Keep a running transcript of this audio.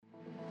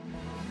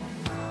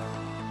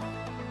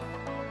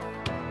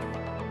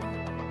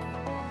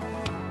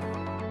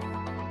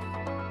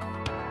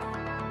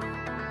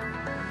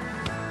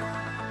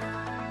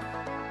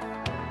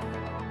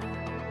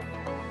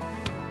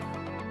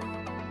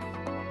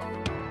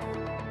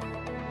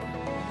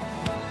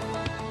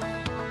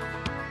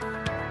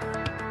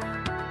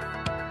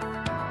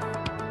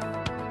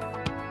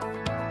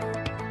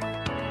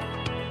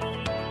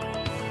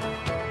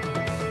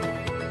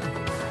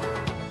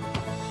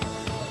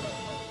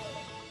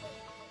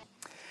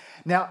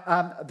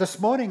Now, this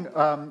morning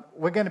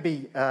we're going to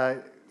be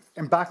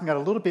embarking on a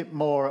little bit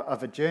more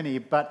of a journey,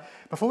 but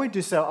before we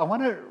do so, I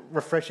want to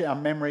refresh our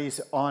memories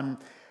on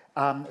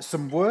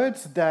some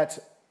words that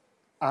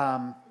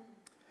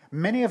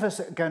many of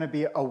us are going to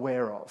be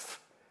aware of.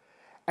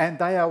 And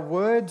they are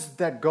words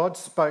that God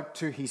spoke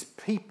to his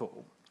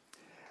people.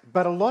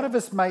 But a lot of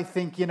us may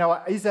think,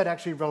 is that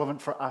actually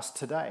relevant for us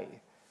today?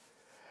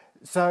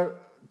 So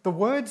the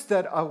words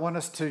that I want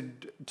us to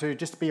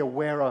just be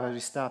aware of as we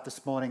start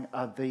this morning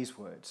are these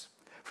words.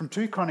 From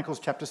 2 Chronicles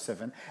chapter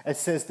 7, it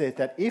says there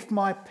that if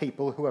my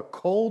people who are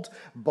called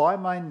by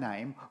my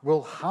name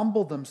will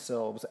humble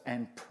themselves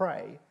and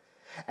pray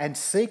and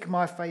seek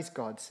my face,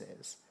 God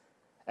says,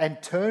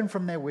 and turn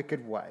from their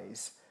wicked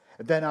ways,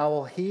 then I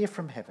will hear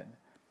from heaven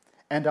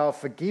and I'll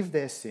forgive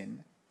their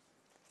sin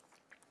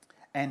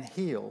and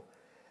heal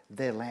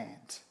their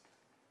land.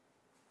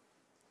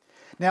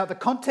 Now, the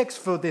context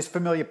for this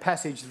familiar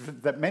passage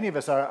that many of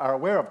us are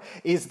aware of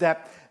is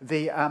that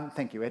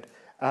thank you, Ed,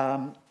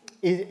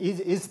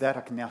 is that,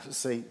 I can now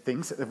see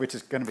things, which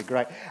is going to be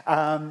great.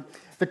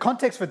 The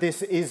context for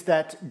this is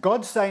that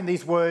God's saying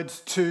these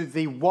words to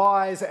the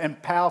wise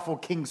and powerful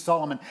King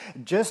Solomon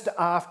just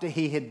after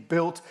he had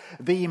built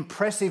the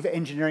impressive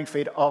engineering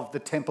feat of the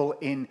temple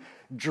in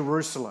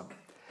Jerusalem.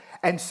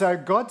 And so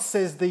God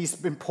says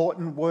these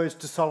important words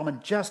to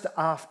Solomon just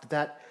after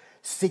that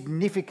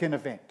significant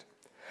event.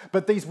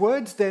 But these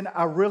words then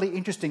are really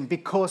interesting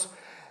because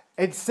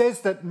it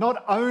says that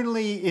not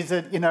only is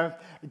it,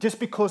 just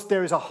because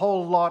there is a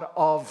whole lot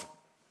of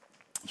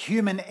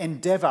human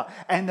endeavour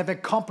and they've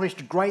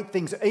accomplished great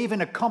things, even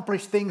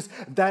accomplished things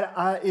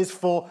that is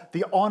for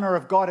the honour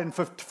of God and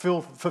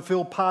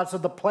fulfill parts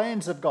of the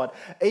plans of God.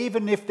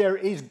 Even if there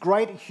is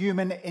great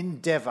human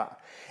endeavour,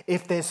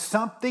 if there's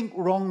something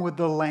wrong with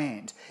the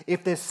land,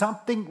 if there's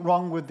something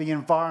wrong with the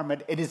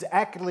environment, it is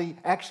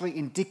actually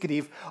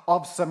indicative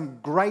of some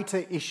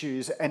greater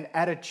issues and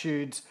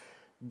attitudes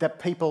that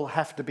people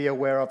have to be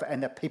aware of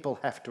and that people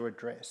have to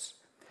address.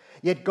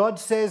 Yet God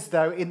says,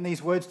 though, in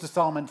these words to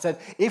Solomon, said,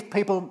 if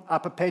people are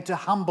prepared to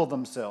humble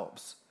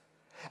themselves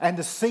and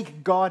to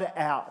seek God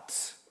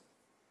out,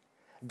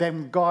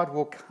 then God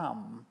will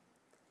come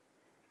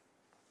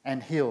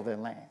and heal their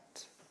land.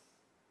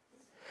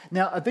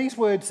 Now, are these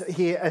words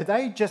here, are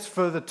they just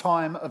for the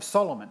time of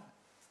Solomon?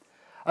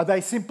 Are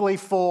they simply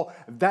for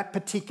that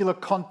particular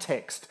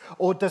context?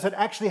 Or does it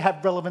actually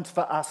have relevance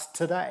for us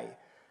today?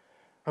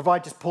 Have I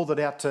just pulled it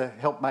out to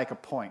help make a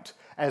point,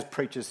 as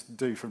preachers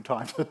do from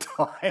time to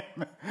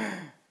time?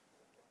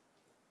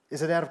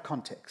 Is it out of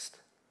context?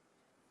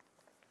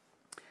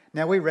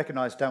 Now, we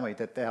recognise, don't we,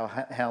 that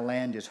our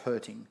land is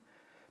hurting,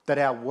 that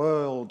our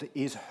world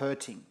is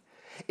hurting.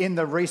 In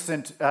the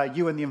recent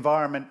You and the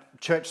Environment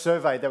church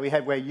survey that we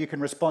had where you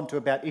can respond to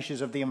about issues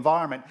of the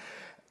environment,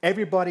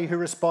 everybody who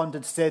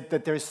responded said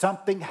that there is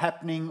something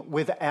happening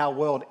with our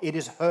world. It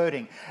is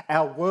hurting.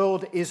 Our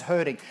world is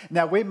hurting.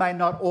 Now, we may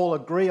not all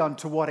agree on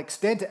to what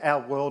extent our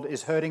world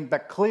is hurting,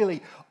 but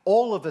clearly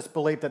all of us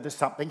believe that there's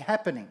something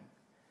happening.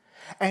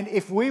 And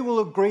if we will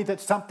agree that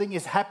something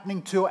is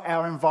happening to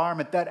our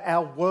environment, that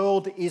our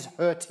world is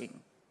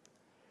hurting,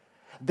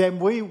 then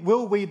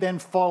will we then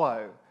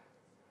follow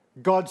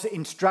God's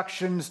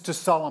instructions to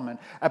Solomon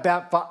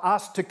about for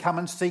us to come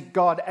and seek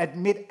God,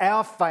 admit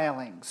our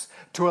failings,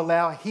 to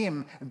allow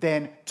him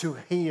then to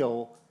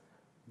heal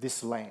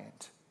this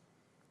land.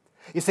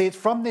 You see, it's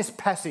from this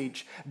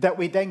passage that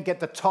we then get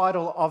the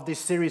title of this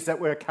series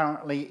that we're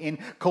currently in,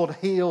 called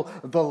Heal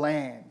the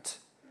Land.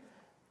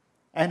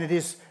 And it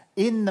is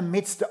in the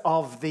midst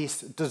of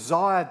this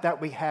desire that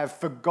we have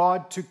for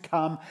God to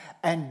come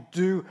and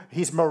do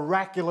his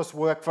miraculous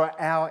work for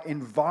our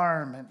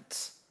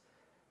environment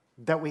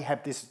that we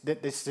have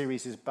this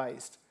series is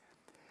based.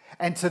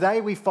 And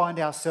today we find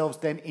ourselves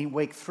then in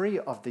week 3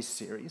 of this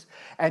series.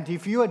 And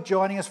if you are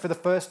joining us for the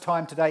first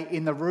time today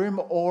in the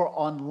room or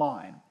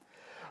online,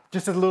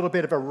 just a little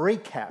bit of a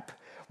recap.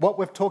 What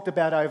we've talked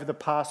about over the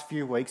past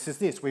few weeks is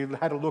this. We've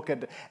had a look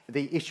at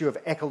the issue of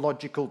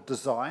ecological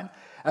design,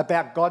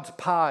 about God's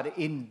part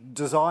in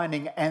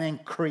designing and in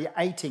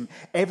creating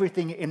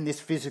everything in this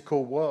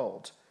physical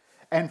world.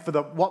 And for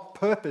what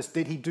purpose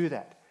did he do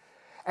that?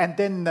 And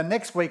then the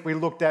next week we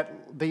looked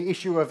at the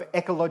issue of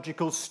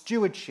ecological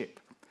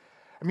stewardship.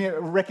 I mean,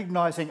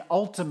 recognising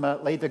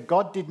ultimately that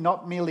God did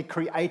not merely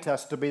create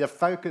us to be the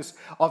focus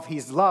of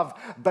his love,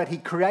 but he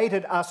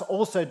created us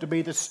also to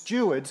be the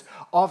stewards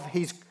of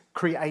his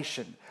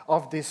creation,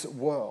 of this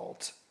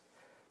world.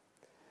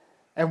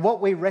 And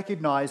what we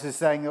recognise is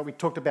saying that we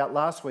talked about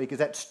last week is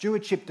that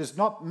stewardship does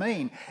not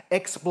mean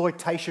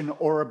exploitation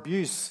or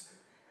abuse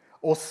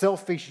or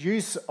selfish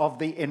use of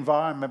the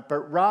environment,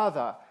 but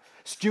rather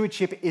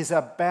stewardship is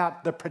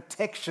about the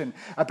protection,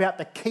 about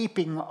the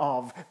keeping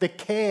of, the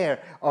care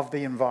of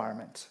the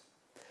environment.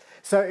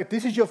 So if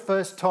this is your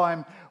first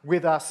time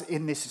with us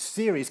in this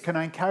series, can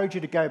I encourage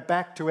you to go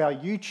back to our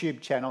YouTube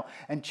channel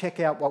and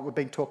check out what we've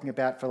been talking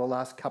about for the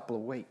last couple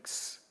of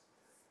weeks.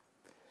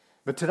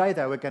 But today,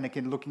 though, we're going to be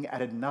looking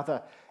at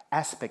another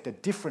aspect, a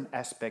different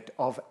aspect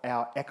of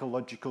our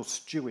ecological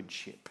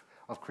stewardship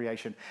of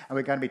creation. And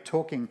we're going to be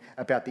talking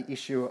about the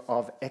issue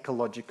of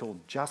ecological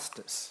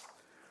justice.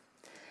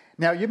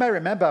 Now, you may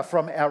remember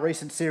from our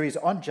recent series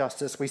on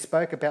justice, we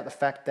spoke about the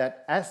fact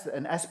that as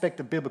an aspect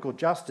of biblical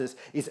justice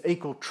is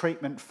equal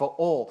treatment for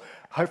all.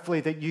 Hopefully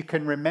that you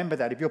can remember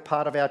that. If you're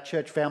part of our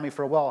church family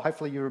for a while,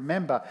 hopefully you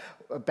remember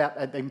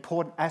about the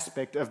important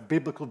aspect of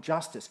biblical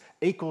justice,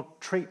 equal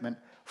treatment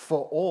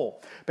for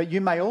all. But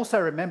you may also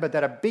remember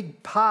that a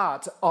big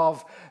part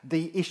of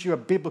the issue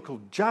of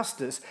biblical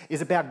justice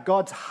is about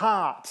God's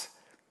heart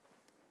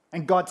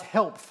and God's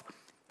help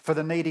for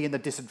the needy and the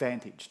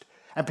disadvantaged.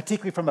 And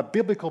particularly from a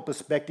biblical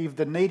perspective,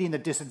 the needy and the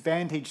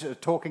disadvantaged are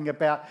talking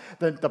about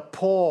the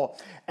poor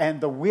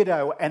and the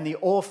widow and the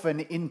orphan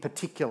in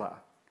particular.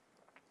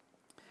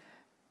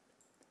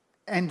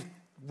 And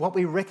what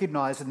we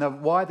recognise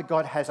and why the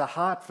God has a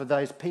heart for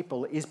those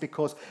people is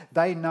because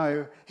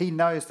He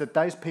knows that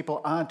those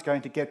people aren't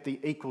going to get the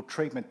equal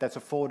treatment that's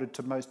afforded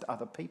to most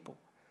other people.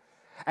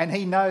 And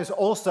He knows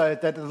also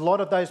that a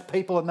lot of those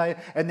people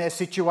and their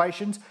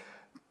situations,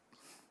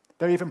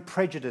 they're even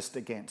prejudiced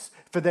against,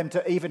 for them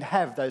to even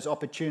have those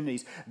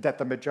opportunities that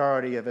the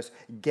majority of us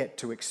get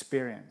to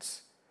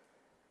experience.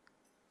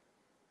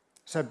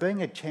 So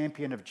being a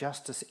champion of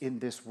justice in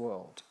this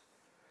world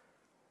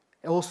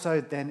also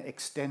then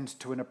extends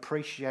to an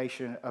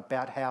appreciation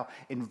about how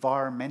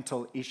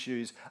environmental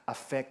issues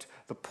affect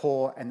the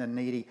poor and the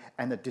needy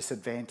and the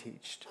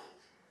disadvantaged.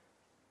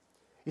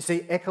 You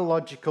see,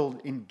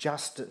 ecological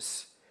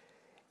injustice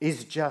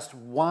is just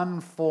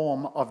one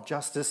form of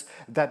justice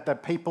that the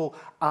people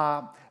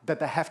that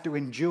they have to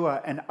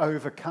endure and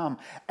overcome.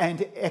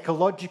 And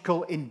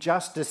ecological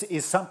injustice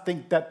is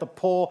something that the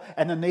poor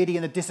and the needy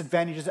and the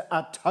disadvantaged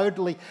are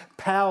totally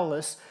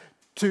powerless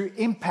to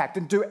impact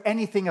and do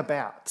anything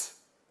about.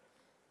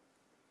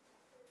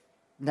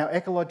 Now,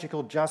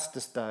 ecological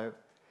justice, though,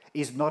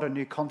 is not a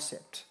new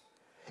concept.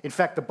 In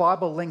fact, the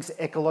Bible links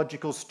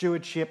ecological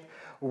stewardship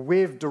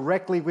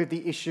directly with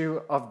the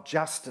issue of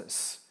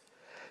justice.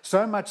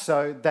 So much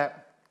so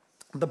that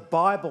the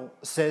Bible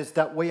says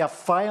that we are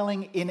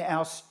failing in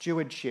our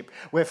stewardship.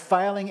 We're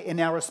failing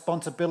in our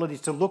responsibilities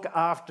to look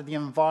after the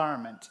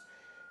environment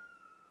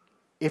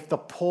if the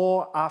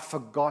poor are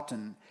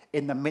forgotten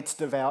in the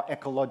midst of our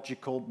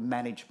ecological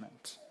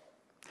management.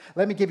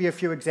 Let me give you a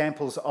few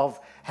examples of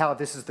how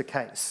this is the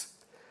case.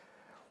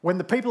 When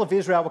the people of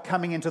Israel were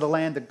coming into the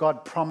land that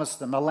God promised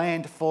them, a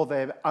land for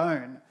their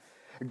own,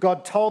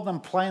 God told them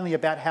plainly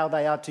about how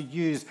they are to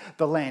use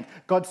the land.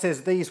 God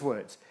says these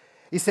words.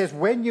 He says,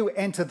 when you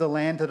enter the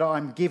land that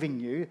I'm giving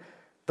you,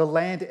 the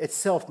land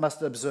itself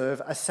must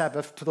observe a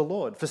Sabbath to the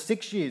Lord. For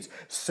 6 years,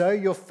 sow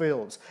your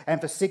fields,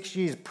 and for 6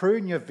 years,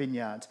 prune your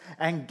vineyards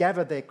and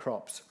gather their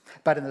crops.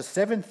 But in the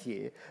 7th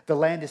year, the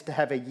land is to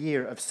have a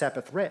year of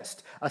Sabbath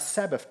rest, a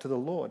Sabbath to the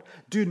Lord.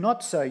 Do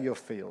not sow your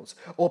fields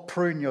or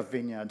prune your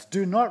vineyards.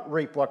 Do not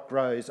reap what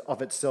grows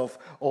of itself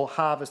or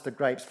harvest the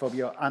grapes from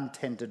your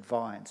untended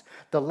vines.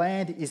 The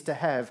land is to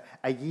have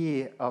a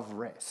year of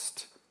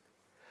rest.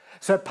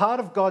 So part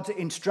of God's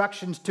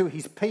instructions to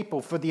his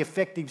people for the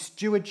effective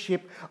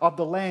stewardship of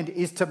the land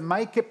is to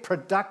make it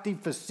productive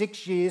for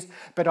 6 years,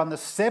 but on the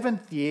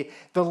 7th year,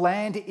 the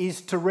land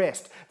is to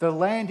rest. The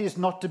land is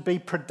not to be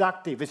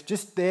productive, it's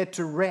just there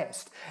to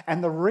rest.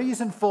 And the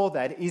reason for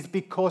that is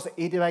because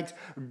it makes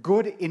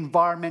good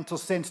environmental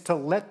sense to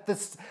let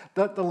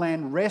the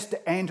land rest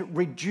and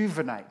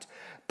rejuvenate.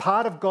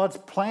 Part of God's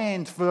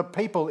plans for the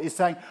people is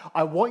saying,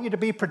 I want you to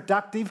be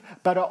productive,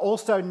 but I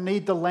also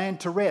need the land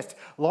to rest.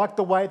 Like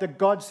the way that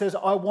God says,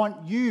 I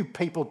want you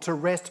people to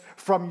rest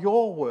from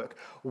your work.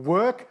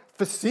 Work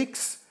for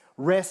 6,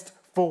 rest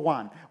for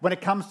 1. When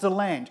it comes to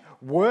land,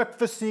 work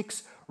for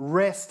 6,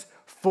 rest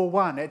for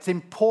 1. It's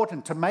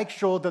important to make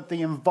sure that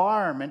the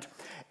environment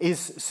is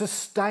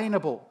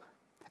sustainable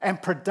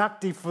and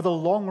productive for the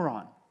long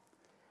run.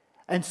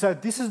 And so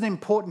this is an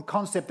important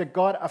concept that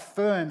God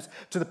affirms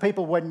to the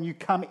people when you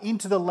come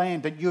into the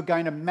land that you're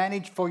going to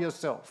manage for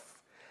yourself.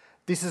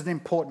 This is an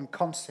important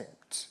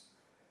concept.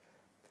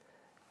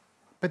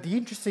 But the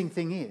interesting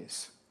thing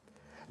is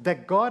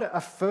that God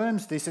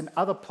affirms this in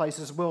other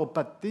places as well,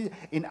 but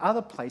in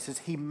other places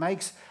he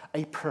makes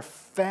a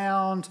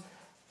profound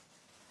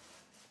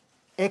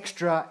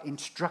extra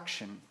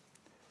instruction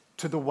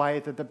to the way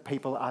that the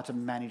people are to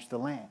manage the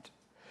land.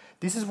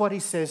 This is what he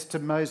says to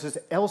Moses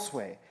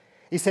elsewhere.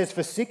 He says,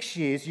 for 6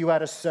 years you are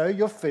to sow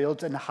your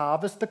fields and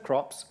harvest the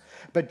crops,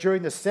 but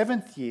during the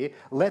 7th year,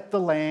 let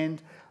the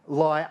land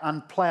lie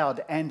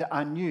unploughed and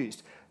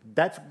unused.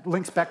 That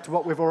links back to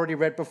what we've already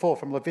read before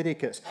from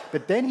Leviticus.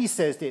 But then he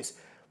says this,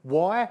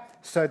 why?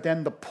 So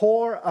then the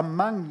poor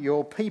among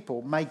your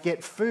people may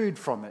get food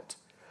from it.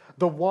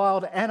 The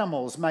wild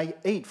animals may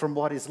eat from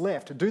what is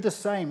left. Do the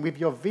same with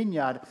your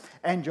vineyard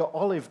and your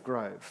olive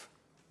grove.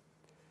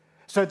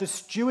 So the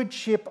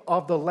stewardship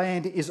of the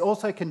land is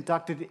also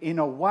conducted in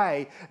a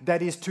way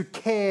that is to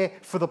care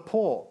for the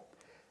poor.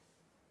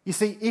 You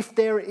see, if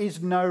there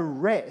is no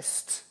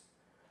rest,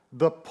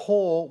 the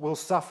poor will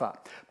suffer.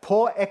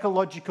 Poor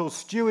ecological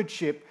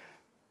stewardship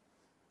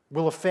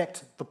will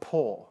affect the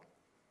poor.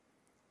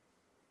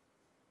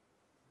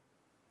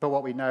 But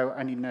what we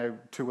only know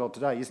too well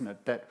today, isn't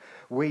it? That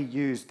we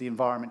use the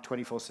environment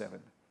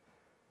 24/7.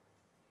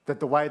 That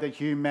the way that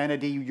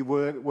humanity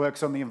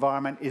works on the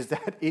environment is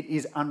that it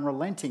is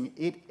unrelenting.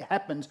 It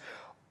happens.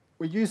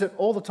 We use it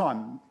all the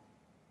time.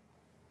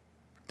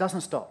 It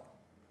doesn't stop.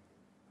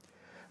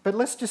 But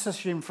let's just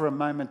assume for a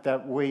moment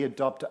that we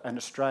adopt an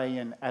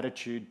Australian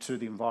attitude to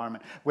the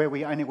environment where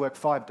we only work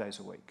 5 days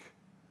a week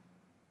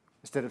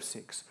instead of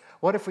 6.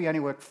 What if we only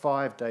work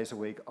 5 days a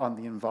week on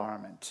the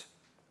environment?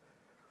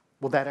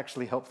 Will that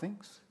actually help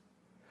things?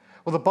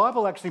 Well, the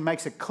Bible actually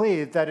makes it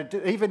clear that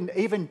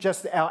even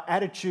just our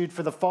attitude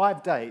for the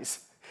 5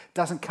 days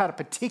doesn't cut it,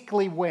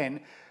 particularly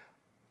when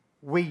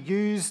we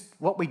use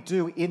what we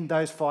do in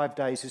those 5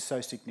 days is so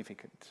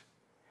significant.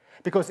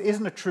 Because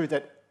isn't it true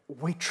that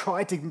we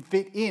try to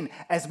fit in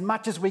as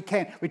much as we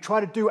can? We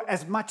try to do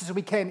as much as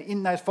we can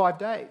in those 5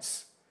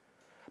 days.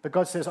 But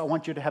God says, I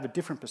want you to have a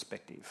different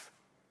perspective.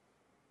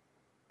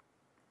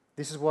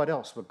 This is what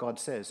God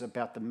says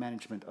about the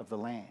management of the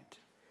land.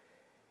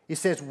 He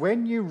says,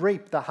 when you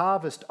reap the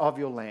harvest of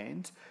your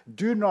land,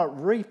 do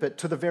not reap it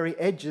to the very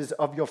edges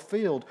of your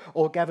field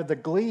or gather the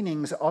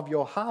gleanings of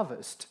your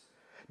harvest.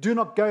 Do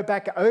not go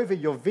back over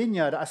your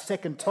vineyard a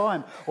second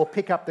time or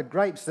pick up the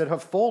grapes that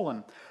have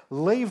fallen.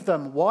 Leave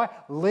them. Why?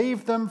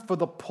 Leave them for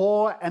the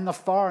poor and the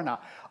foreigner.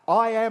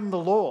 I am the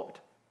Lord.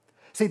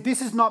 See,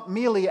 this is not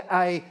merely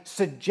a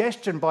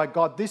suggestion by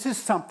God. This is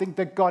something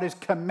that God is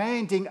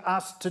commanding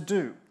us to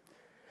do.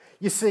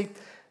 You see,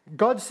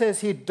 God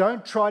says here,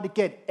 don't try to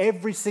get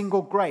every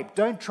single grape.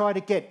 Don't try to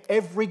get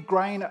every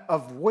grain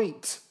of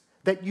wheat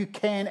that you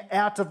can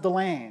out of the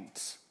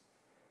land.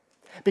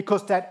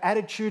 Because that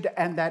attitude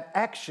and that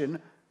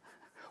action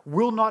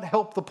will not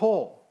help the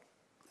poor.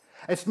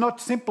 It's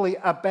not simply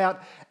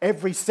about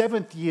every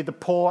 7th year the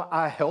poor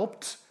are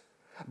helped,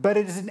 but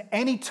it is in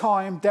any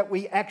time that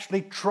we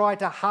actually try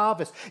to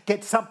harvest,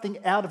 get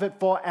something out of it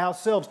for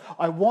ourselves.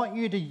 I want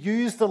you to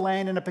use the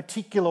land in a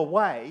particular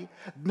way,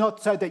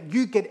 not so that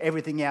you get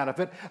everything out of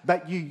it,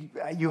 but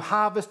you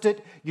harvest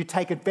it, you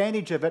take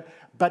advantage of it,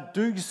 but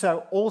do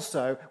so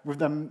also with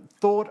the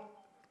thought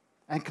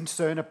and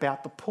concern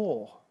about the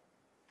poor.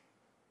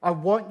 I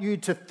want you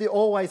to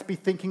always be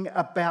thinking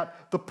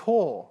about the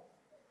poor,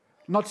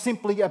 not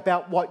simply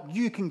about what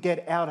you can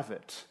get out of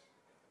it.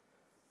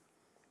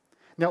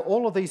 Now,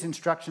 all of these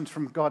instructions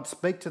from God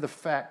speak to the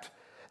fact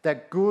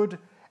that good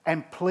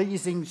and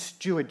pleasing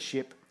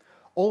stewardship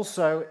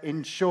also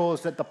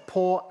ensures that the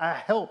poor are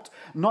helped,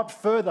 not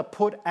further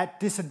put at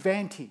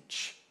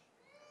disadvantage.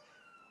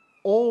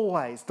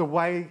 Always the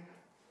way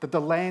that the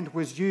land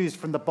was used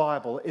from the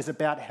Bible is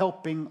about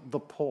helping the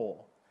poor.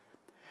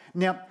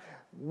 Now,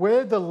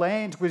 where the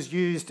land was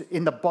used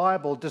in the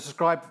Bible,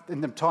 described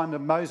in the time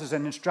of Moses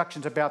and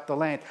instructions about the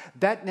land,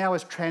 that now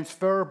is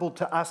transferable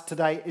to us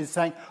today, is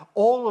saying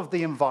all of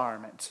the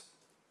environment.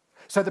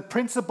 So the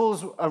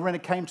principles when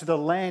it came to the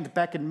land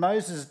back in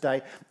Moses'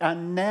 day are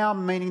now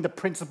meaning the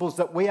principles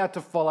that we are to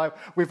follow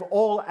with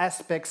all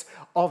aspects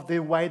of the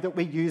way that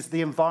we use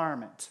the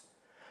environment.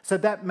 So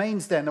that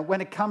means then that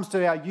when it comes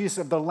to our use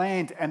of the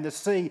land and the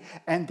sea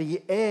and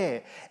the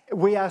air,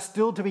 we are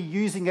still to be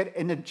using it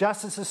in a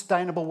just as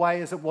sustainable way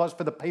as it was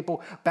for the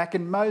people back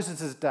in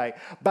Moses' day.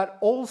 But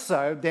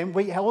also then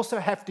we also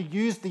have to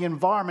use the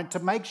environment to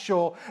make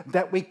sure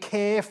that we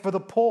care for the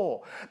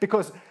poor.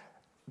 Because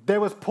there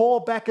was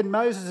poor back in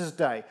Moses'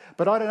 day,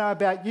 but I don't know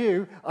about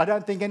you, I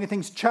don't think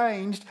anything's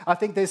changed. I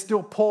think there's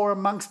still poor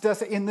amongst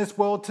us in this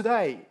world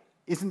today,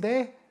 isn't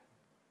there?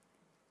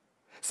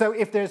 So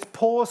if there's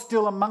poor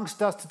still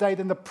amongst us today,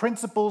 then the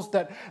principles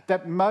that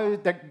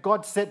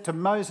God said to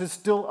Moses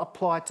still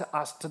apply to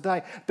us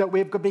today, that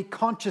we've got to be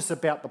conscious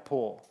about the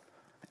poor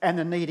and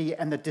the needy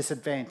and the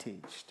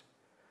disadvantaged.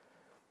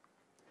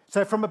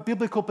 So from a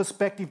biblical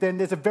perspective then,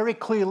 there's a very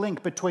clear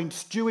link between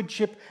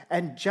stewardship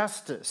and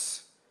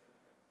justice.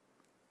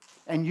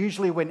 And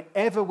usually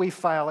whenever we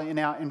fail in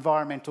our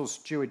environmental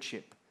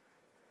stewardship,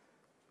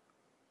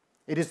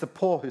 it is the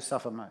poor who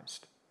suffer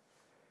most.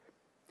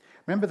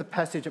 Remember the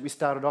passage that we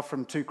started off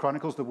from 2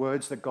 Chronicles, the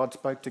words that God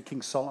spoke to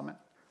King Solomon?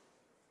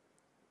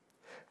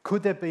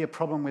 Could there be a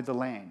problem with the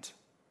land,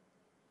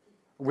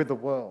 with the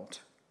world?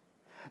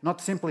 Not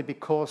simply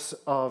because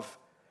of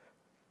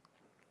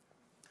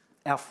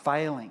our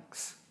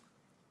failings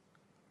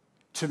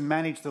to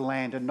manage the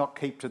land and not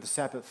keep to the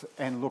Sabbath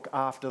and look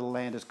after the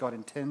land as God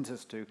intends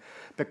us to,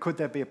 but could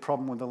there be a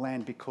problem with the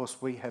land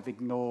because we have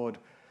ignored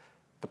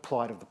the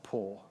plight of the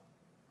poor?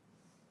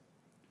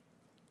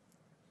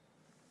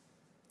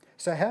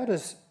 So how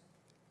does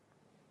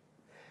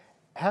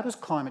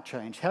climate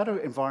change, how do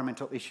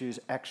environmental issues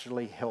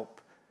actually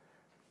help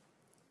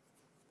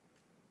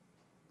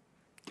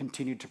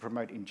continue to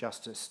promote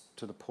injustice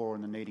to the poor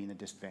and the needy and the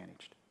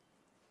disadvantaged?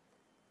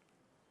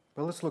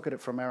 Well, let's look at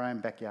it from our own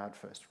backyard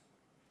first.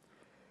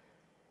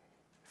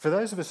 For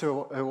those of us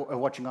who are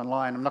watching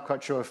online, I'm not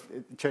quite sure if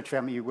church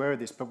family you aware of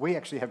this, but we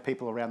actually have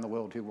people around the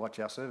world who watch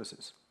our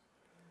services.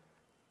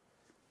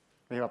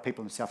 There are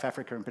people in South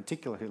Africa in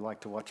particular who like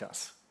to watch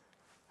us.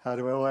 How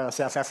do all our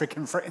South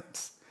African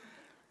friends?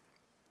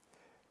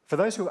 For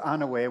those who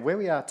aren't aware, where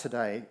we are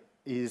today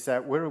is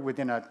that we're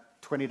within a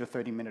 20 to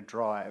 30 minute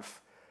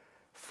drive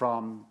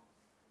from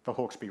the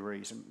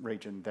Hawkesbury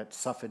region that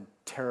suffered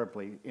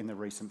terribly in the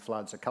recent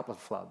floods, a couple of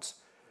floods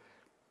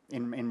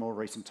in more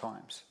recent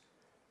times.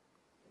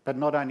 But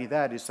not only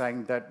that, is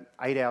saying that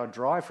 8-hour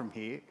drive from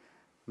here,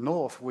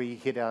 north, we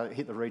hit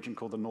the region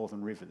called the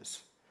Northern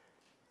Rivers,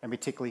 and we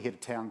particularly hit a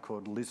town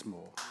called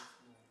Lismore.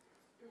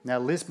 Now,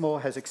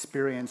 Lismore has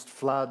experienced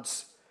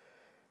floods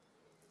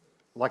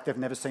like they've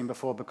never seen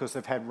before because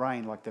they've had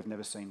rain like they've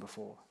never seen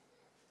before.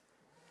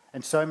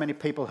 And so many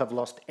people have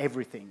lost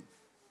everything.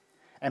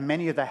 And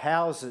many of the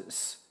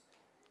houses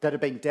that have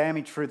been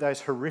damaged through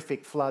those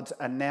horrific floods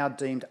are now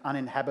deemed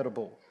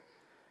uninhabitable.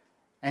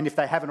 And if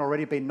they haven't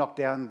already been knocked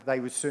down,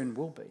 they soon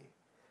will be.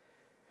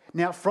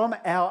 Now, from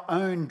our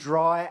own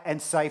dry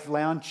and safe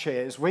lounge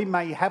chairs, we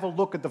may have a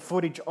look at the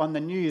footage on the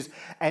news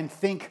and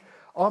think,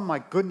 oh my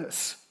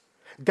goodness,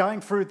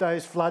 going through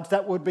those floods,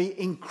 that would be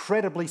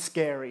incredibly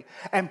scary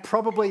and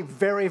probably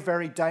very,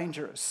 very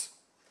dangerous.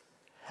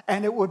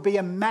 And it would be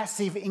a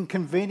massive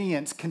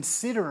inconvenience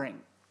considering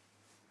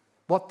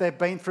what they've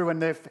been through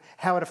and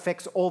how it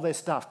affects all their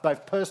stuff,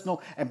 both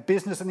personal and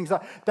business and things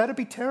like that. That'd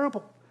be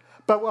terrible.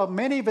 But well,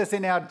 many of us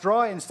in our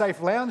dry and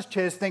safe lounge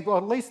chairs think, well,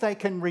 at least they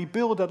can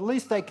rebuild, at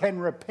least they can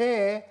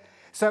repair,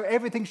 so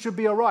everything should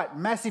be all right.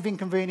 Massive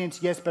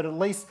inconvenience, yes, but at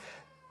least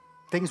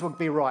things would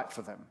be right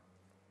for them.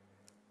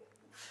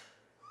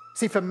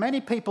 See, for many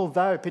people,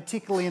 though,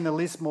 particularly in the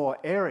Lismore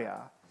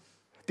area,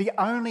 the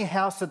only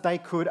house that they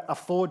could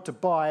afford to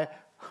buy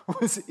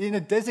was in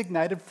a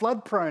designated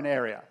flood-prone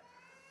area.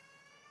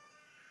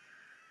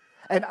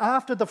 And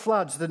after the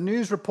floods, the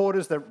news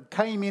reporters that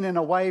came in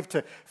a wave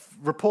to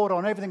report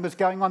on everything that was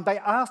going on, they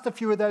asked a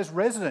few of those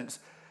residents.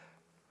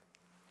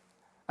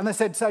 And they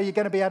said, so you're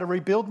going to be able to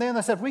rebuild now? And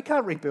they said, we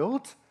can't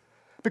rebuild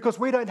because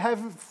we don't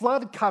have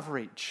flood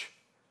coverage.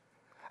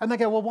 And they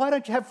go, well, why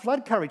don't you have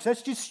flood coverage?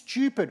 That's just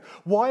stupid.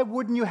 Why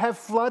wouldn't you have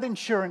flood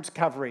insurance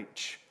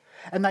coverage?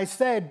 And they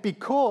said,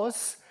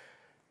 because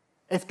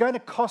it's going to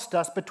cost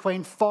us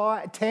between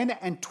 $10,000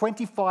 and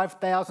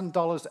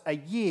 $25,000 a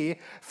year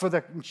for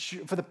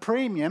the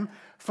premium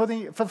for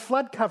the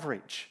flood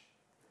coverage.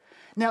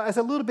 Now, as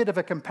a little bit of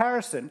a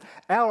comparison,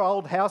 our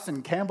old house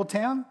in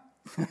Campbelltown,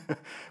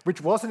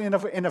 which wasn't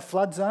in a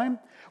flood zone,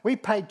 we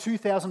paid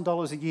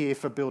 $2,000 a year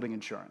for building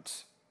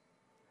insurance.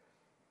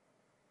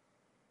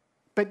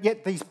 But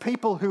yet these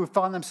people who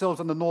find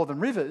themselves on the Northern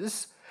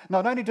Rivers,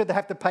 not only do they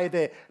have to pay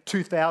their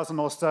 $2,000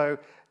 or so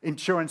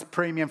insurance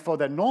premium for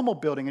their normal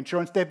building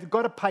insurance, they've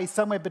got to pay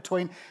somewhere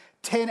between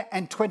 $10,000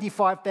 and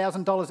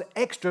 $25,000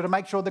 extra to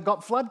make sure they've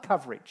got flood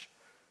coverage.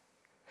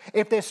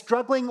 If they're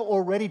struggling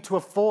already to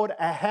afford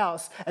a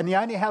house and the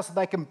only house that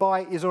they can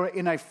buy is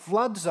in a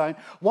flood zone,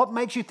 what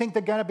makes you think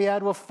they're going to be able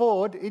to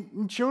afford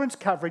insurance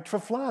coverage for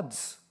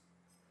floods?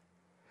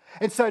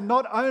 And so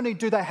not only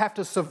do they have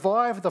to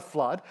survive the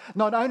flood,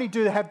 not only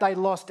have they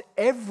lost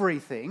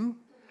everything,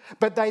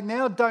 but they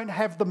now don't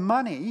have the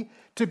money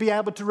to be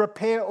able to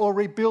repair or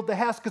rebuild the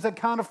house because they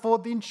can't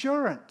afford the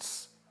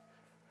insurance.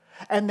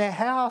 And their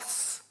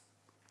house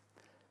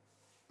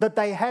that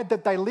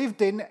they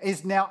lived in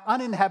is now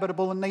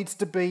uninhabitable and needs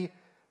to be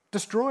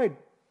destroyed,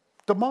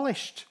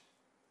 demolished.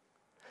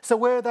 So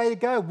where are they to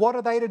go? What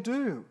are they to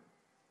do?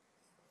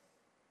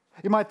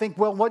 You might think,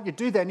 well, what you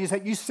do then is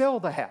that you sell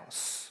the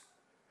house.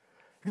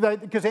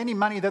 Because any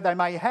money that they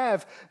may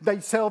have,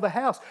 they sell the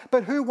house.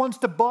 But who wants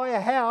to buy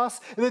a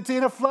house that's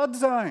in a flood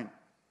zone?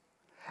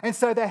 And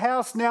so the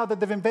house now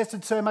that they've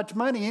invested so much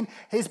money in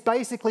is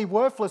basically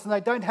worthless, and they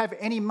don't have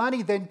any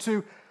money then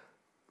to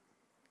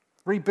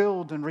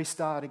rebuild and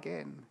restart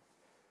again.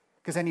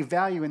 Because any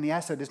value in the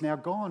asset is now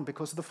gone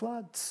because of the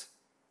floods.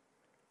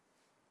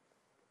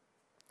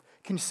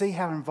 Can you see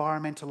how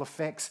environmental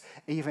effects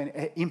even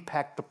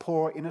impact the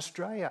poor in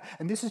Australia?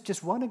 And this is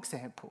just one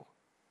example.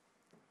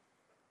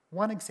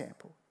 One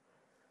example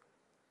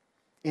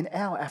in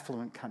our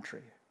affluent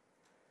country.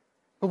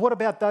 But what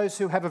about those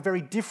who have a very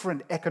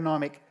different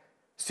economic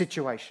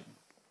situation?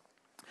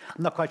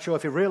 I'm not quite sure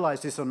if you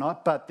realise this or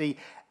not, but the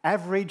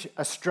average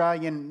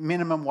Australian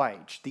minimum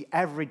wage, the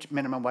average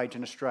minimum wage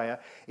in Australia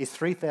is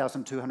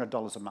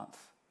 $3,200 a month.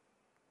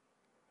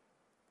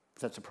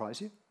 Does that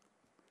surprise you?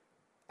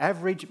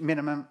 Average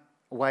minimum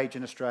wage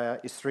in Australia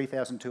is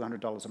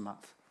 $3,200 a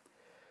month.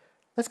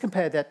 Let's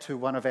compare that to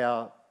one of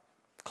our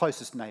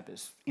closest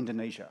neighbours,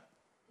 Indonesia.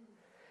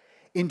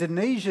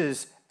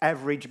 Indonesia's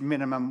average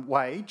minimum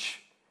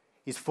wage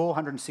is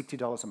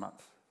 $460 a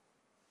month.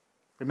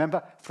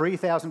 Remember,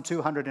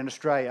 $3,200 in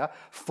Australia,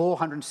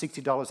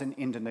 $460 in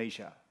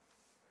Indonesia.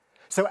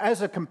 So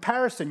as a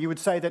comparison, you would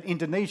say that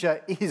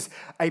Indonesia is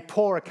a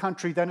poorer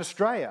country than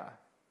Australia.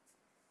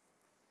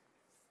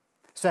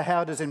 So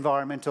how does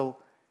environmental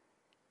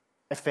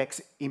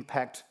effects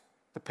impact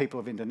the people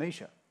of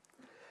Indonesia?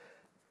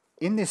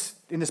 In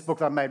this book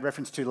that I made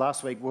reference to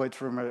last week, Words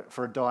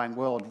for a Dying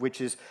World,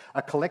 which is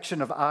a collection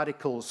of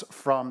articles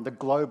from the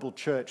global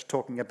church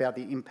talking about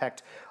the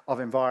impact of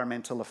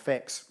environmental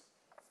effects,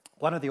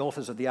 One of the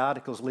authors of the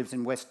articles lives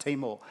in West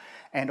Timor,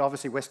 and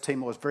obviously West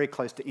Timor is very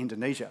close to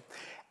Indonesia.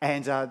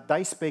 And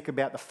they speak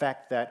about the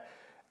fact that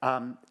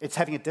it's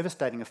having a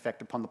devastating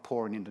effect upon the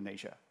poor in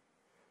Indonesia.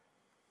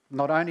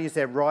 Not only is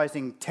there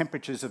rising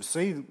temperatures of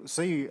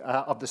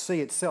the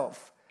sea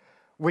itself,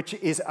 which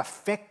is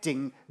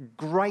affecting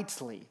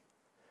greatly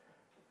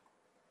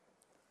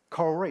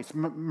coral reefs,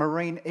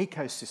 marine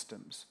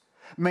ecosystems,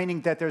 meaning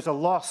that there's a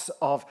loss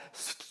of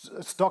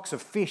stocks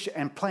of fish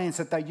and plants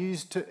that they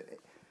use to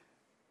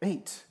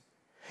eat.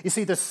 You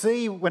see, the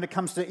sea, when it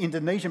comes to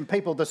Indonesian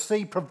people, the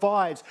sea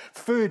provides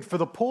food for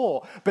the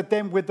poor. But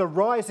then with the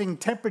rising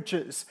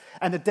temperatures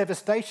and the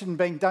devastation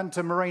being done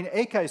to marine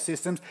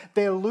ecosystems,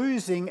 they're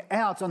losing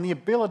out on the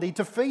ability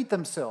to feed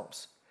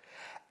themselves.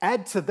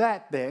 Add to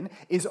that, then,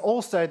 is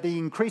also the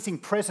increasing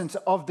presence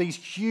of these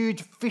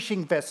huge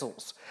fishing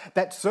vessels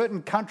that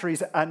certain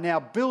countries are now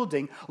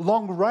building,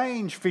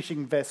 long-range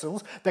fishing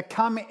vessels that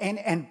come in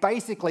and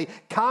basically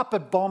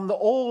carpet bomb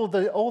all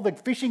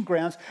the fishing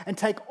grounds and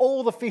take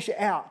all the fish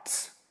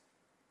out.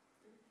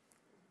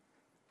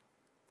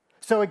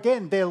 So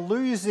again, they're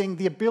losing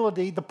the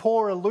ability, the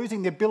poor are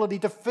losing the ability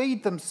to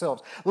feed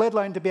themselves, let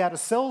alone to be able to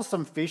sell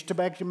some fish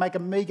to actually make a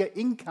meagre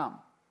income.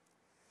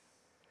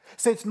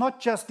 So it's not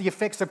just the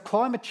effects of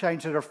climate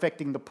change that are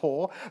affecting the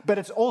poor, but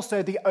it's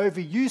also the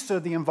overuse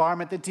of the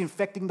environment that's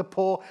infecting the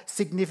poor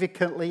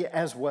significantly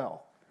as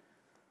well.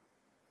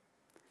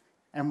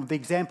 And the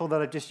example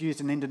that I just used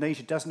in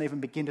Indonesia doesn't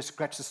even begin to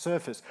scratch the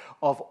surface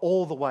of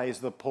all the ways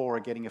the poor are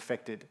getting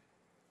affected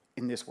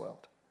in this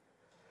world.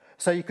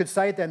 So you could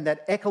say then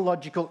that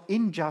ecological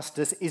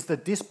injustice is the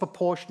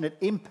disproportionate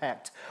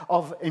impact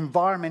of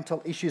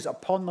environmental issues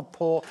upon the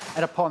poor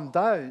and upon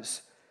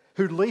those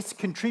who least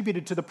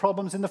contributed to the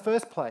problems in the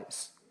first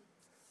place.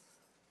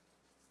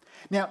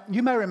 Now,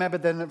 you may remember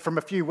then from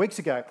a few weeks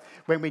ago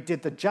when we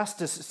did the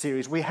Justice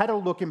series, we had a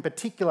look in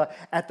particular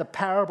at the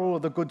parable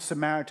of the Good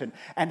Samaritan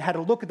and had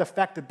a look at the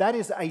fact that that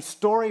is a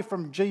story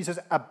from Jesus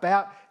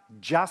about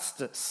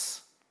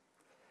justice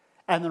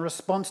and the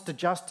response to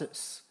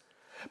justice.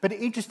 But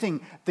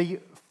interesting, the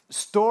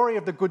story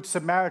of the Good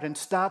Samaritan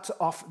starts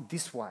off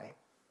this way.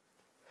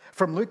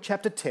 From Luke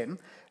chapter 10,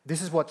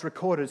 this is what's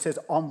recorded. It says,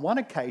 on one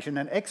occasion,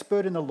 an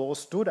expert in the law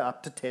stood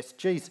up to test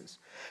Jesus.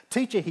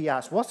 Teacher, he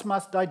asked, what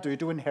must I do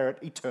to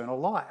inherit eternal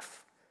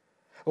life?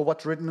 Well,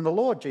 what's written in the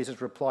law? Jesus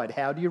replied,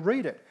 how do you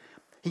read it?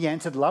 He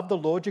answered, love the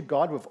Lord your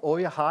God with all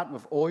your heart,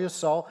 with all your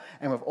soul,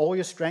 and with all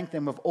your strength,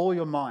 and with all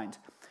your mind.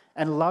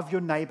 And love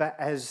your neighbour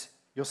as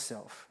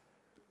yourself.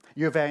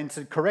 You have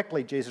answered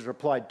correctly, Jesus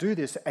replied, do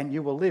this and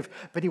you will live.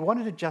 But he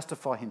wanted to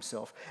justify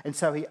himself. And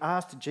so he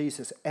asked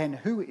Jesus, and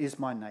who is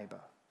my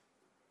neighbour?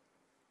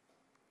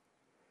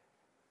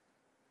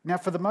 Now,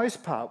 for the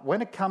most part,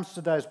 when it comes to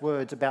those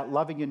words about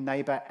loving your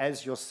neighbour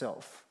as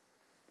yourself,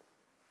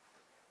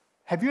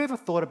 have you ever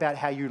thought about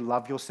how you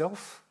love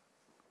yourself?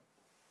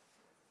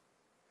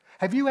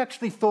 Have you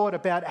actually thought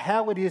about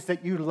how it is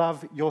that you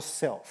love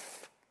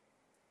yourself?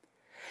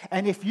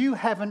 And if you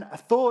haven't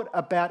thought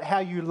about how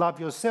you love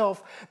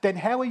yourself, then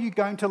how are you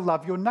going to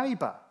love your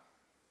neighbour?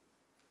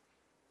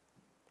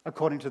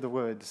 According to the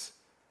words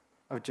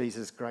of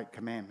Jesus' great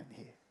commandment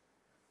here.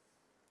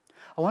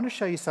 I want to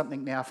show you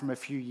something now from a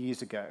few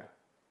years ago.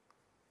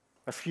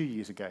 A few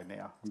years ago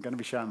now. I'm going to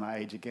be showing my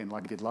age again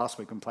like I did last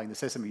week when playing the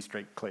Sesame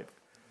Street clip.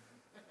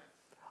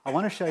 I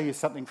want to show you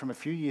something from a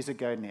few years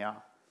ago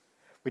now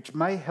which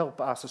may help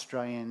us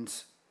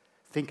Australians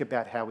think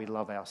about how we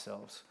love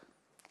ourselves.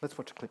 Let's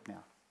watch a clip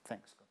now.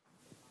 Thanks.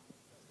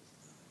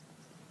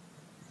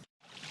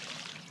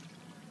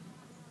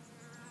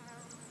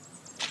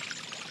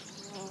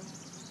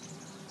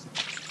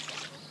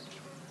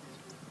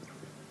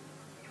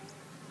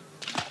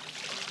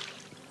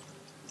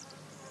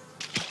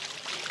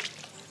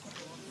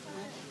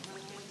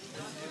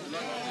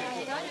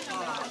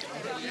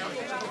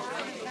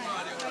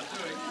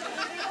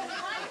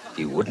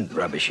 You wouldn't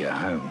rubbish your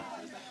home.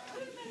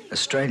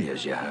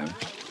 Australia's your home.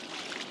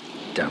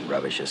 Don't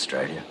rubbish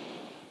Australia.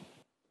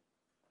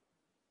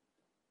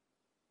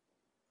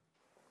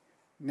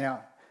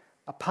 Now,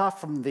 apart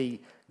from the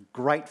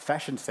great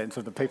fashion sense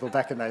of the people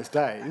back in those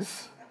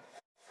days,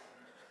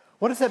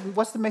 what's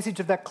the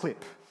message of that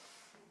clip?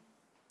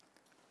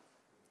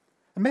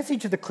 The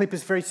message of the clip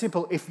is very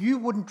simple. If you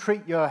wouldn't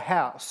treat your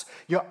house,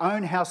 your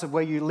own house of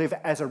where you live,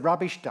 as a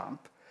rubbish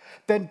dump,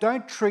 then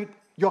don't treat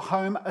your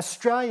home,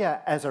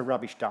 Australia, as a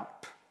rubbish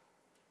dump.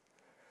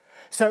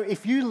 So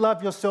if you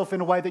love yourself in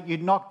a way that you're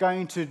not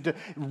going to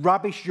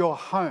rubbish your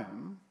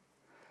home,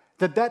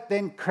 that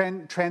then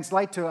can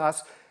translate to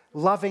us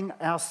loving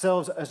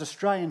ourselves as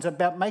Australians,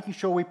 about making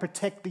sure we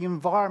protect the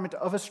environment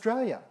of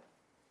Australia.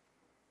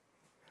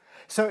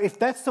 So if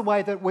that's the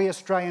way that we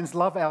Australians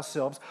love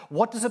ourselves,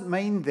 what does it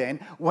mean then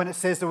when it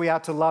says that we are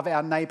to love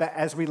our neighbour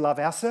as we love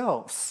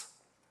ourselves?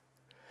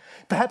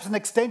 Perhaps an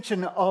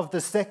extension of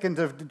the second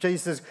of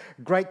Jesus'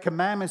 great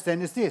commandments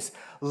then is this: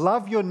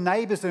 love your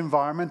neighbour's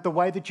environment the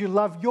way that you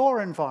love your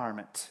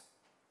environment.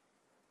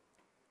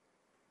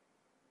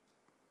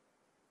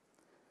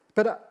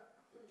 But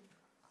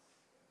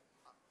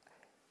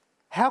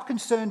How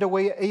concerned are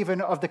we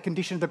even of the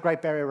condition of the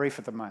Great Barrier Reef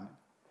at the moment?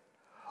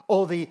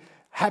 Or the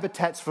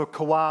habitats for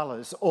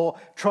koalas, or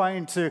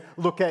trying to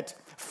look at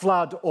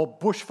flood or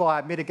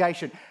bushfire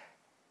mitigation?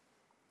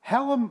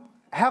 How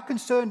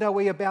concerned are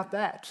we about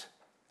that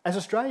as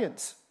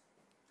Australians?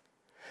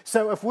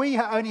 So if we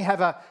only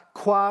have a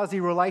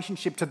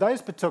quasi-relationship to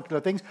those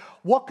particular things,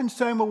 what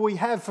concern will we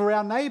have for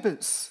our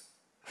neighbours?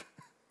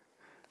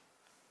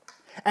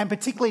 And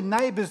particularly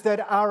neighbours that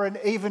are an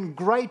even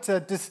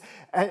greater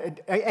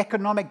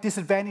economic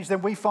disadvantage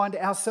than we find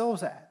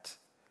ourselves at.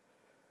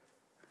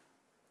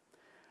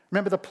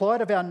 Remember, the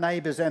plight of our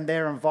neighbours and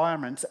their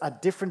environments are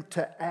different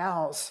to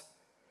ours.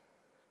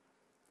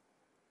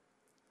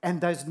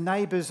 And those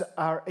neighbours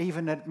are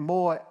even at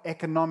more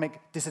economic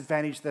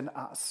disadvantage than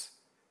us.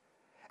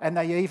 And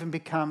they even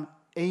become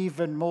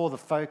even more the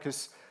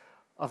focus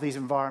of these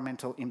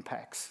environmental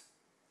impacts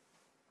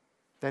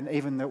than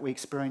even that we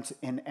experience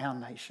in our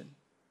nation.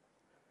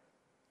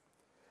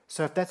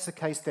 So if that's the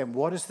case, then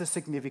what is the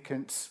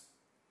significance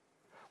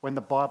when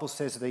the Bible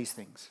says these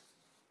things?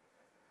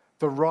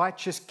 The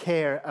righteous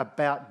care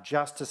about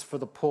justice for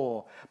the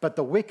poor, but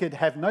the wicked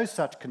have no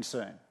such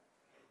concern.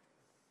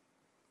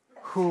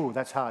 Whew,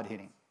 that's hard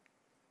hitting.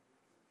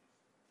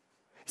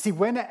 See,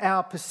 when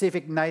our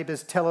Pacific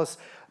neighbours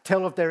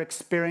tell of their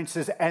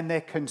experiences and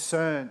their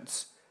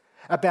concerns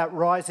about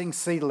rising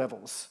sea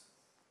levels,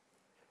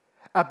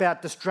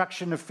 about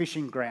destruction of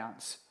fishing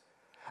grounds,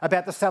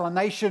 about the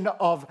salination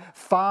of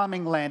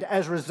farming land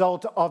as a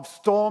result of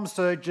storm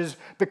surges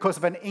because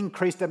of an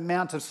increased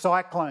amount of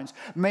cyclones,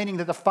 meaning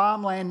that the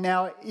farmland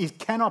now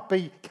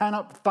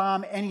cannot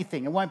farm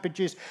anything, it won't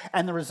produce,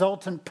 and the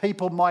resultant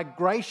people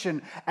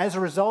migration as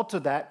a result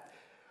of that.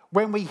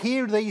 When we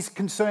hear these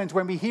concerns,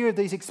 when we hear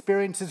these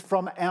experiences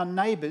from our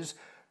neighbours,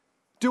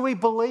 do we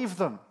believe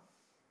them?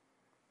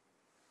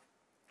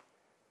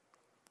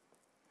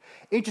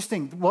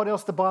 Interesting, what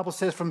else the Bible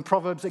says from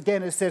Proverbs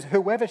again, it says,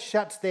 whoever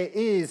shuts their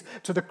ears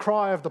to the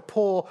cry of the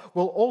poor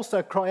will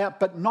also cry out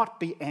but not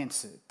be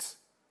answered.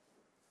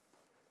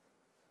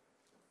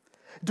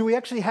 Do we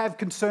actually have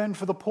concern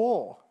for the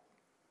poor?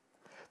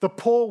 The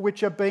poor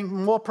which are being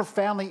more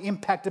profoundly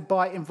impacted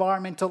by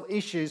environmental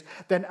issues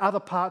than other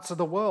parts of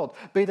the world,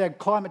 be they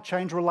climate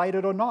change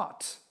related or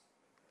not.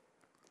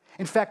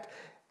 In fact,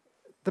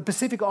 the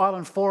Pacific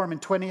Island Forum in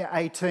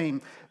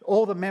 2018,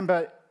 all the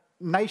member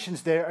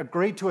nations there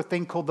agreed to a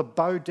thing called the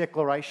Bow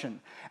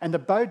Declaration. And the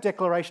Bow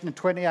Declaration in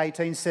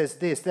 2018 says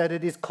this, that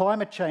it is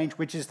climate change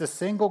which is the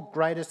single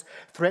greatest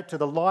threat to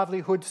the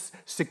livelihoods,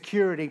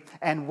 security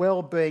and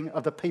well-being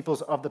of the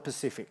peoples of the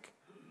Pacific.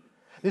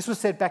 This was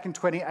said back in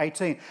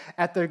 2018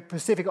 at the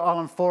Pacific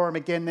Island Forum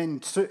again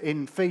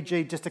in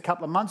Fiji just a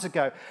couple of months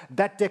ago.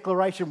 That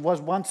declaration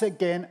was once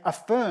again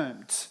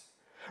affirmed,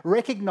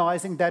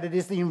 recognising that it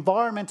is the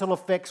environmental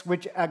effects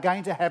which are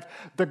going to have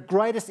the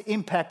greatest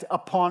impact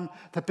upon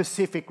the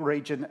Pacific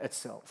region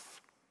itself.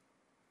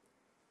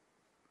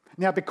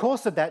 Now,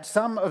 because of that,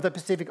 some of the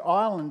Pacific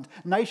Island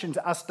nations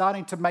are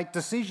starting to make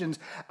decisions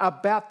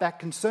about that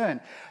concern.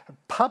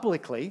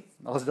 Publicly,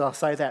 I'll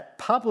say that,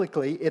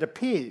 publicly it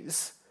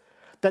appears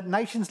that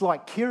nations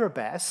like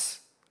Kiribati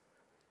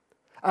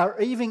are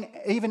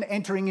even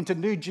entering into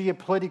new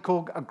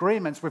geopolitical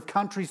agreements with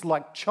countries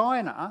like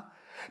China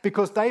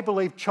because they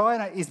believe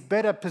China is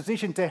better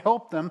positioned to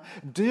help them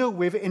deal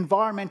with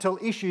environmental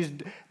issues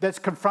that's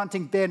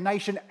confronting their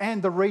nation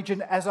and the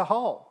region as a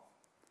whole.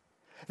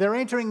 They're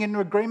entering into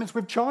agreements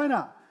with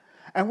China.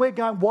 And we're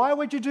going, why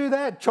would you do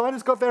that?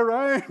 China's got their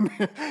own,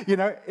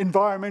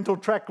 environmental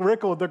track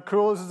record that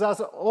causes us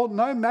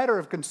no matter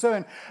of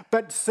concern,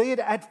 but see it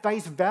at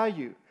face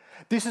value.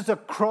 This is a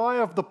cry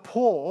of the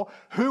poor.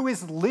 Who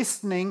is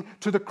listening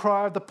to the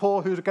cry of the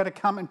poor who's going to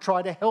come and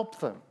try to help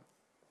them?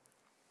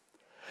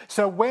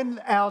 So when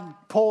our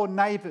poorer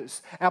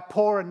neighbours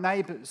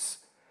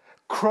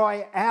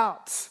cry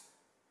out,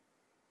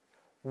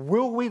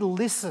 will we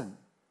listen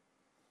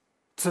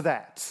to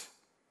that?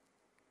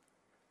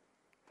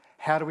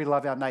 How do we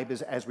love our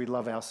neighbours as we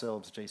love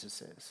ourselves, Jesus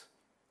says.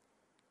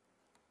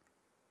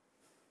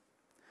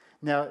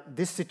 Now,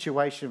 this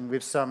situation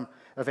with some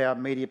of our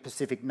immediate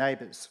Pacific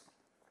neighbours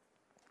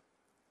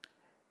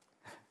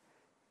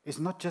is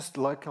not just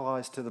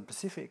localised to the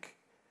Pacific.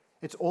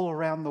 It's all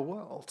around the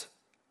world.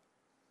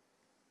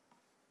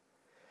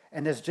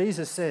 And as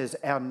Jesus says,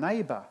 our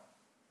neighbour,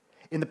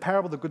 in the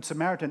parable of the Good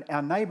Samaritan,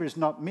 our neighbour is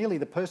not merely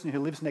the person who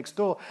lives next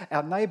door.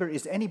 Our neighbour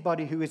is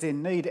anybody who is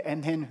in need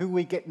and then who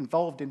we get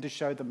involved in to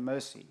show them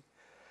mercy.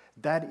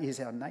 That is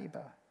our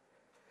neighbour.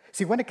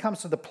 See, when it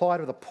comes to the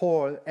plight of the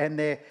poor and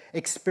their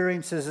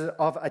experiences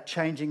of a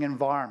changing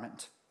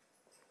environment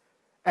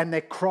and their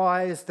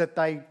cries that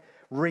they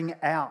ring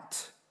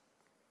out,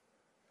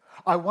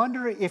 I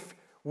wonder if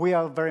we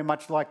are very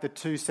much like the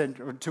two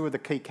of the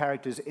key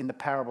characters in the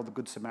parable of the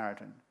Good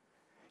Samaritan.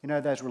 You know,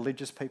 those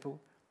religious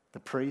people, the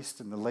priest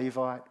and the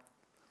Levite,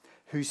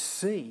 who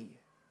see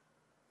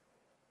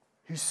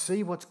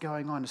what's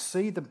going on,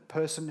 see the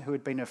person who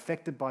had been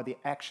affected by the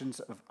actions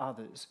of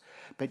others,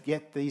 but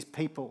yet these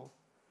people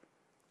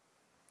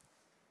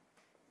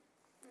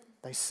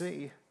They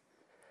see,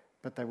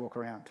 but they walk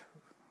around.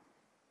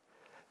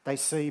 They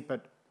see,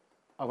 but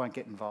I won't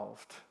get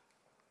involved.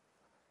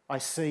 I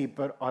see,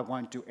 but I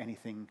won't do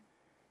anything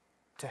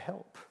to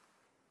help.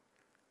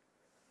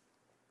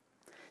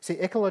 See,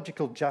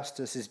 ecological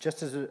justice is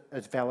just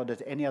as valid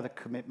as any other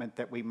commitment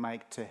that we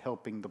make to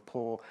helping the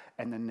poor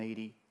and the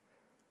needy,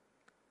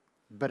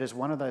 but as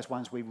one of those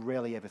ones we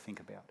rarely ever think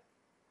about.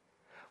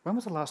 When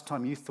was the last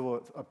time you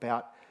thought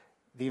about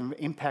the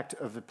impact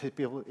of the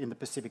people in the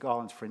Pacific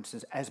Islands, for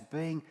instance, as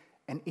being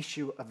an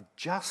issue of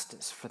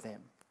justice for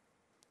them?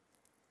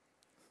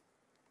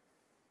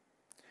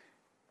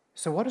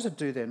 So what does it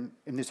do then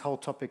in this whole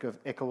topic of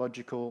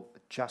ecological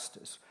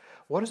justice?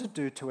 What does it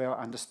do to our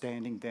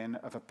understanding then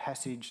of a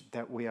passage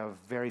that we are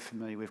very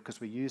familiar with because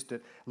we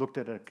looked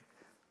at it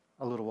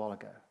a little while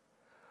ago?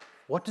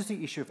 What does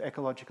the issue of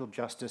ecological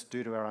justice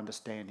do to our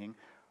understanding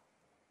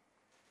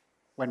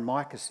when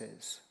Micah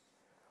says,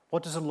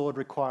 what does the Lord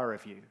require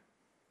of you?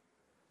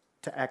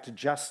 To act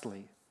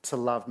justly, to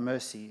love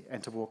mercy,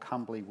 and to walk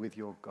humbly with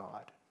your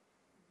God.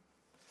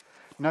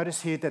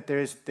 Notice here that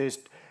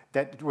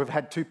that we've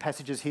had two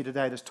passages here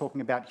today that's talking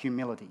about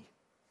humility.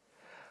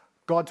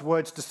 God's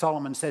words to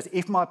Solomon says,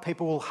 if my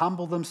people will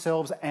humble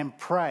themselves and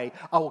pray,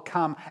 I will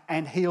come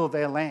and heal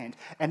their land.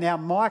 And now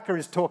Micah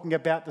is talking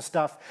about the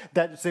stuff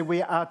that says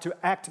we are to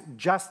act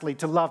justly,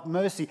 to love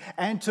mercy,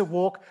 and to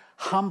walk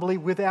humbly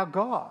with our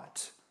God.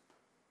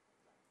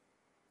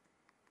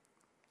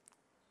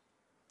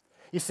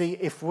 You see,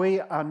 if we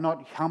are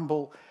not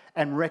humble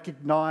and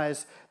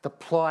recognise the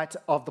plight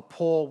of the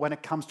poor when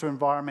it comes to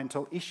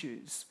environmental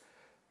issues,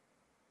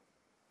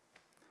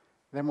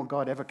 then will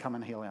God ever come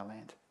and heal our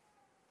land?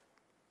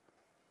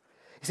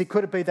 You see,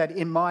 could it be that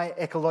in my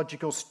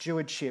ecological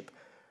stewardship,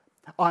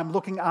 I'm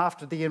looking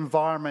after the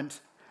environment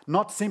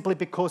not simply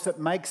because it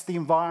makes the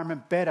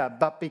environment better,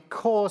 but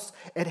because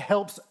it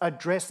helps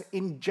address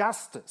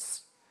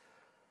injustice?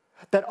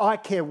 That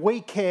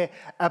we care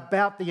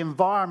about the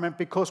environment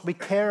because we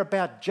care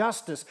about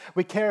justice.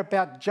 We care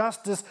about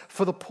justice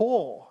for the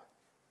poor.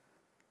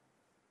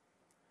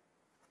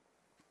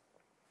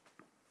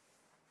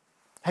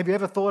 Have you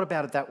ever thought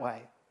about it that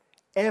way?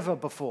 Ever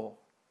before?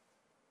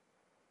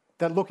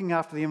 That looking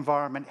after the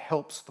environment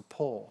helps the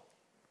poor.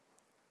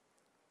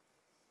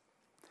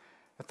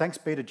 But thanks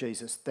be to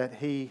Jesus that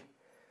he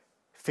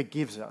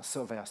forgives us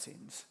of our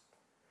sins.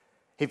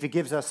 He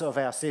forgives us of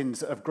our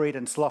sins of greed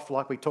and sloth,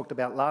 like we talked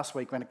about last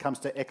week when it comes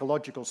to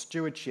ecological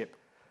stewardship.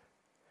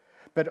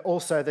 But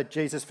also that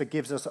Jesus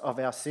forgives us of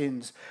our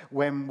sins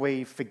when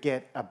we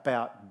forget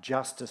about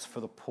justice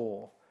for the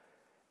poor,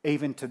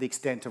 even to the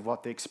extent of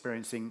what they're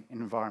experiencing in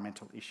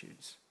environmental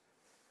issues.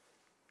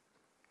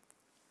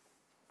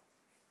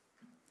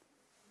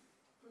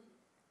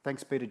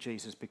 Thanks be to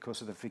Jesus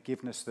because of the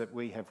forgiveness that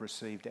we have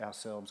received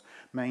ourselves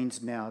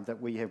means now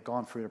that we have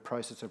gone through a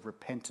process of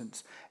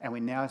repentance and we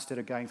now, instead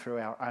of going through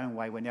our own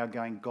way, we're now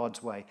going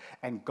God's way.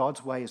 And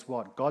God's way is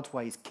what? God's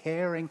way is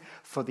caring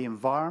for the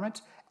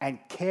environment and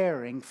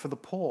caring for the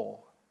poor.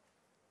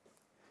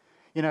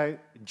 You know,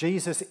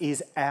 Jesus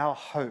is our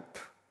hope.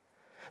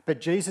 But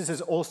Jesus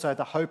is also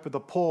the hope of the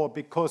poor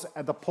because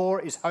the poor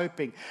is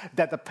hoping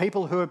that the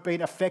people who have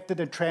been affected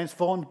and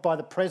transformed by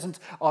the presence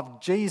of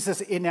Jesus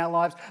in our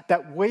lives,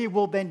 that we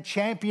will then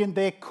champion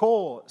their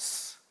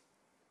cause.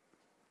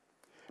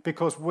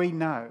 Because we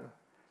know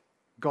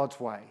God's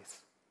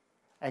ways.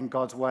 And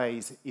God's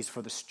ways is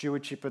for the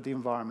stewardship of the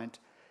environment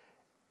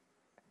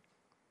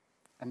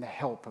and the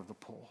help of the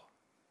poor.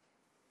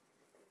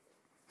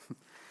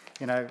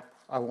 You know,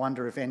 I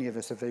wonder if any of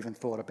us have even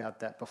thought about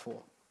that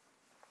before.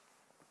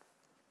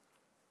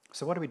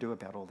 So what do we do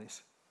about all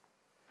this?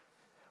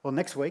 Well,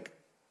 next week,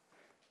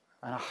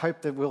 and I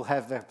hope that we'll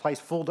have the place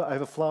full to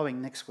overflowing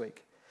next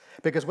week,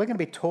 because we're going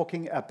to be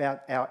talking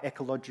about our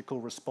ecological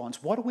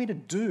response. What are we to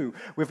do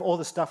with all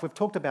the stuff we've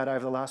talked about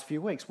over the last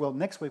few weeks? Well,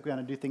 next week we're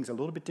going to do things a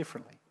little bit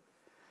differently.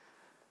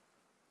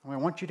 And I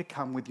want you to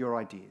come with your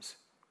ideas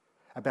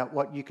about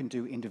what you can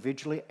do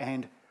individually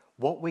and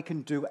what we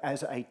can do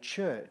as a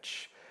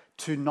church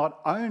to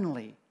not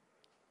only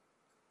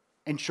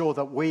ensure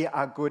that we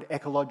are good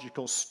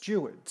ecological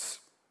stewards,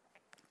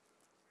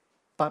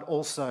 but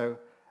also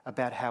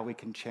about how we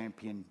can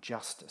champion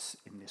justice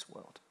in this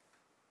world.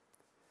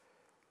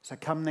 So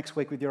come next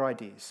week with your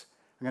ideas.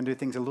 We're going to do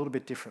things a little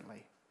bit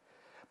differently.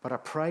 But I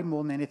pray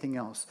more than anything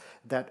else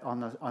that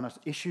on an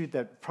issue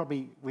that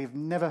probably we've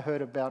never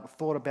heard about,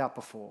 thought about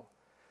before,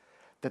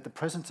 that the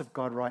presence of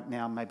God right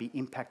now may be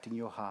impacting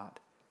your heart.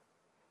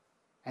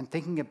 And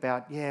thinking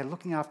about,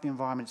 looking after the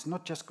environment, it's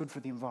not just good for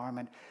the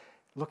environment.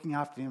 Looking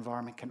after the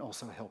environment can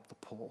also help the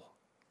poor.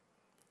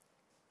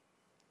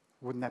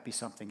 Wouldn't that be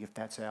something if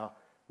that's our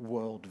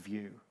world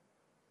view?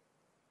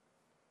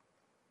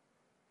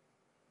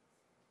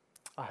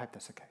 I hope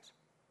that's the case.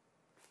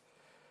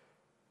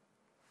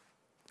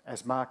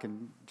 As Mark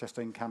and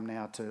Justine come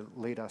now to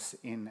lead us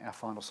in our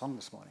final song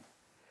this morning,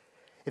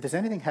 if there's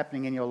anything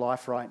happening in your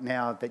life right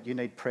now that you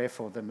need prayer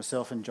for, then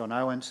myself and John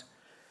Owens,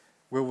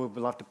 we would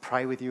love to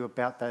pray with you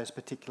about those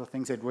particular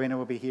things. Edwina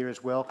will be here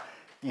as well.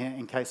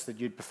 in case that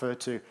you'd prefer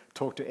to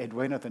talk to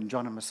Edwina than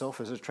John and myself,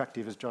 as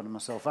attractive as John and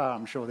myself are,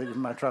 I'm sure that you'd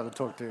much rather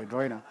talk to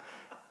Edwina.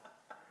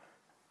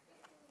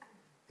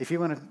 If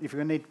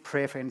you need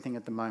prayer for anything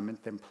at the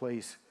moment, then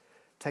please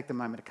take the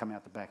moment to come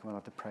out the back and we'd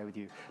like to pray with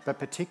you. But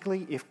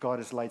particularly if God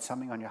has laid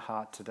something on your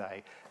heart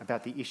today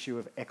about the issue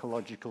of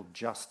ecological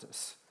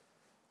justice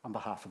on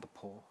behalf of the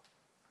poor.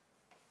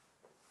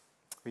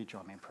 Will you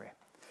join me in prayer?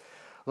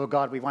 Lord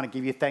God, we want to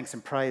give you thanks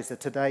and praise that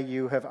today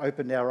you have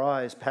opened our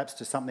eyes perhaps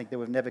to something that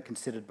we've never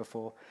considered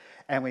before.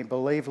 And we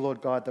believe,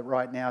 Lord God, that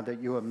right now that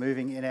you are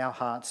moving in our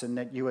hearts and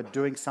that you are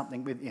doing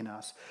something within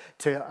us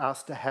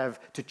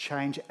to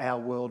change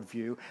our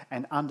worldview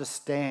and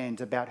understand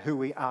about who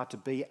we are to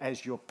be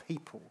as your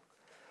people.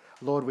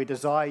 Lord, we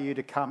desire you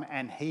to come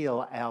and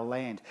heal our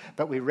land,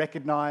 but we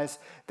recognise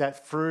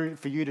that for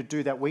you to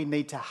do that, we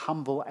need to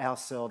humble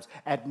ourselves,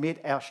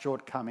 admit our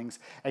shortcomings,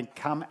 and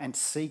come and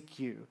seek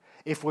you.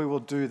 If we will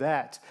do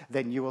that,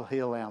 then you will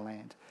heal our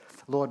land.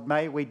 Lord,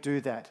 may we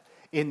do that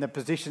in the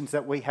positions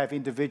that we have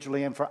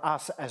individually and for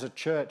us as a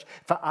church,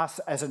 for us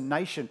as a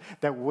nation,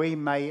 that we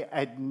may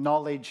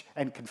acknowledge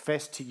and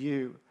confess to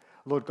you,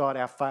 Lord God,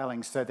 our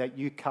failings, so that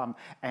you come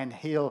and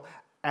heal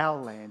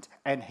our land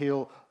and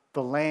heal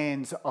the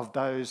lands of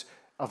those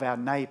of our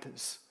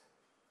neighbours.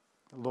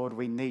 Lord,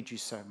 we need you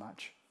so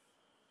much.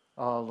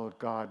 Oh, Lord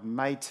God,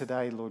 may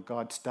today, Lord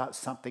God, start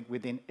something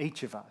within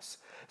each of us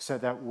so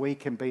that we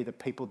can be the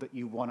people that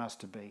you want us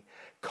to be,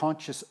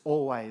 conscious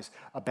always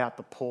about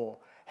the poor,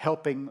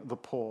 helping the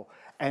poor,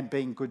 and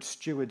being good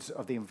stewards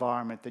of the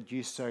environment that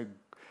you so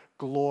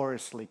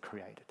gloriously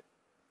created.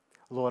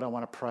 Lord, I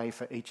want to pray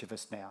for each of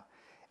us now.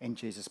 In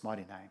Jesus'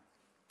 mighty name,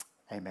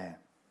 amen.